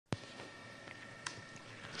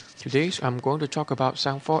Today I'm going to talk about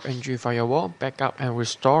SANGFOR NG Firewall Backup and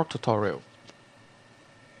Restore tutorial.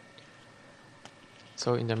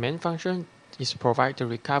 So in the main function is provide the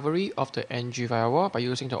recovery of the NG firewall by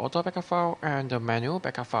using the auto backup file and the manual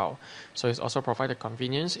backup file. So it's also provide the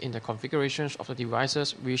convenience in the configurations of the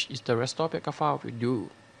devices, which is the restore backup file will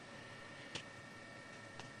do.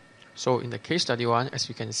 So in the case study 1, as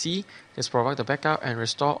you can see, let's provide the backup and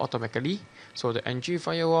restore automatically. So the NG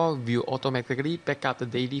firewall will automatically backup the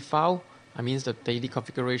daily file, I mean the daily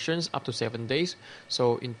configurations up to 7 days.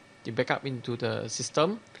 So the backup into the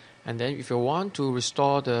system. And then if you want to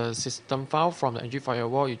restore the system file from the NG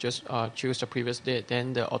firewall, you just choose the previous date,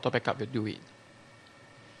 then the auto backup will do it.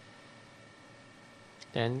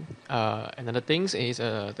 Then another thing is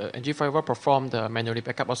the NG firewall perform the manually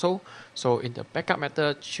backup also. So in the backup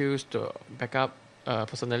method, choose the backup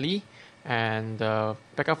personally, and the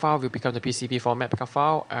backup file will become the PCB format backup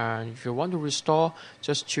file. And if you want to restore,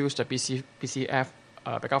 just choose the PCF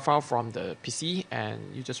backup file from the PC,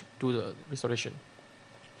 and you just do the restoration.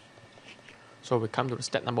 So we come to the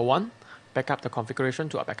step number 1, backup the configuration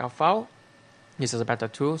to a backup file. This is a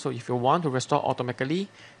method 2. So if you want to restore automatically,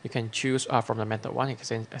 you can choose from the method 1.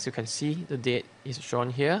 As you can see, the date is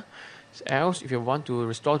shown here. Else, if you want to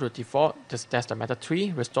restore to default, just test the method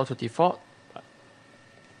 3, restore to default.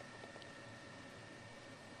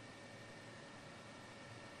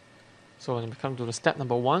 So when we come to the step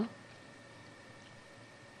number 1,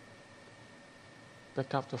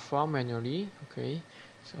 backup the file manually. Okay,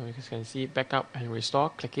 so you can see backup and restore.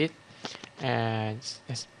 Click it, and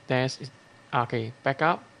okay,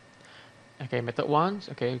 backup. Okay, method 1.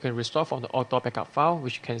 Okay, you can restore from the auto backup file,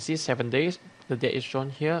 which you can see 7 days. The date is shown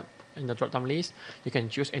here in the drop down list. You can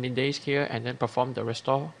choose any days here and then perform the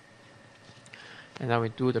restore. And now we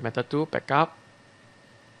do the method 2, backup.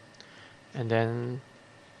 And then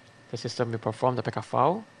the system will perform the backup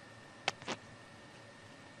file.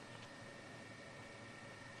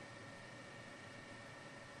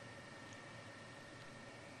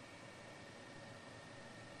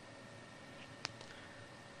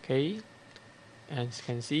 Okay, and as you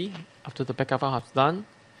can see, after the backup file has done,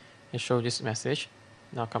 it shows this message.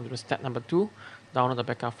 Now come to the step number 2, download the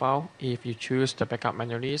backup file if you choose the backup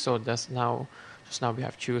manually. So just now we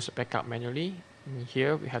have choose backup manually. And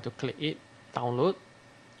here we have to click it, download.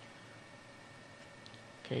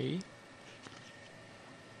 Okay.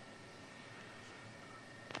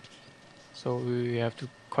 So we have to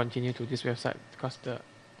continue to this website because the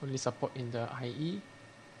only support in the IE.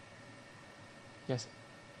 Yes.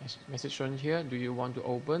 Message shown here. Do you want to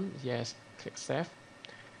open? Yes. Click save.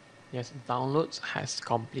 Yes. Downloads has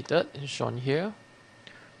completed and shown here.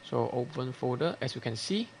 So open folder. As you can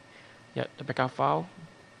see, yeah, the backup file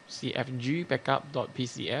cfg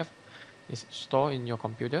backup.pcf is stored in your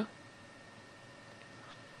computer.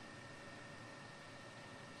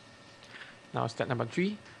 Now step number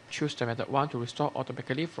 3. Choose the method 1 to restore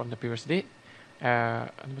automatically from the previous date.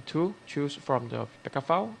 Number 2, choose from the backup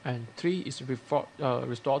file, and 3 is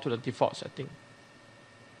restore to the default setting.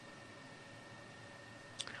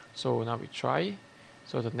 So now we try.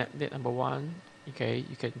 So the net date number 1, okay,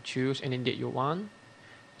 you can choose any date you want.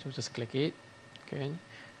 So just click it. Okay,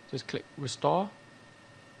 just click restore.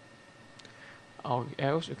 Or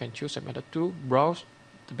else you can choose the method 2, browse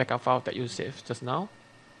the backup file that you saved just now.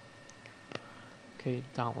 Okay,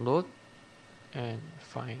 download and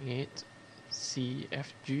find it.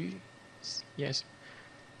 CFG, yes,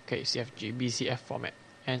 okay, CFG BCF format,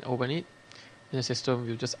 and open it. And the system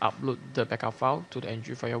will just upload the backup file to the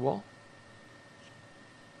NG firewall.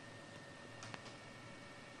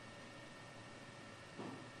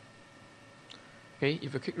 Okay,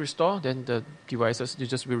 if you click restore, then the devices you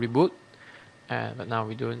just will reboot. But now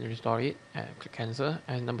we don't restore it, and click cancel.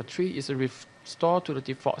 And number 3 is a restore to the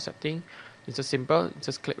default setting. It's just simple,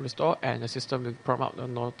 just click restore and the system will prompt out the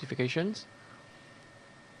notifications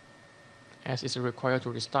as it's required to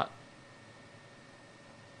restart.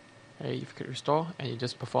 Okay, you click restore and you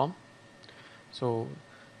just perform. So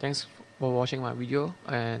thanks for watching my video,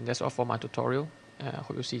 and that's all for my tutorial.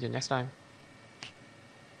 Hope you see you next time.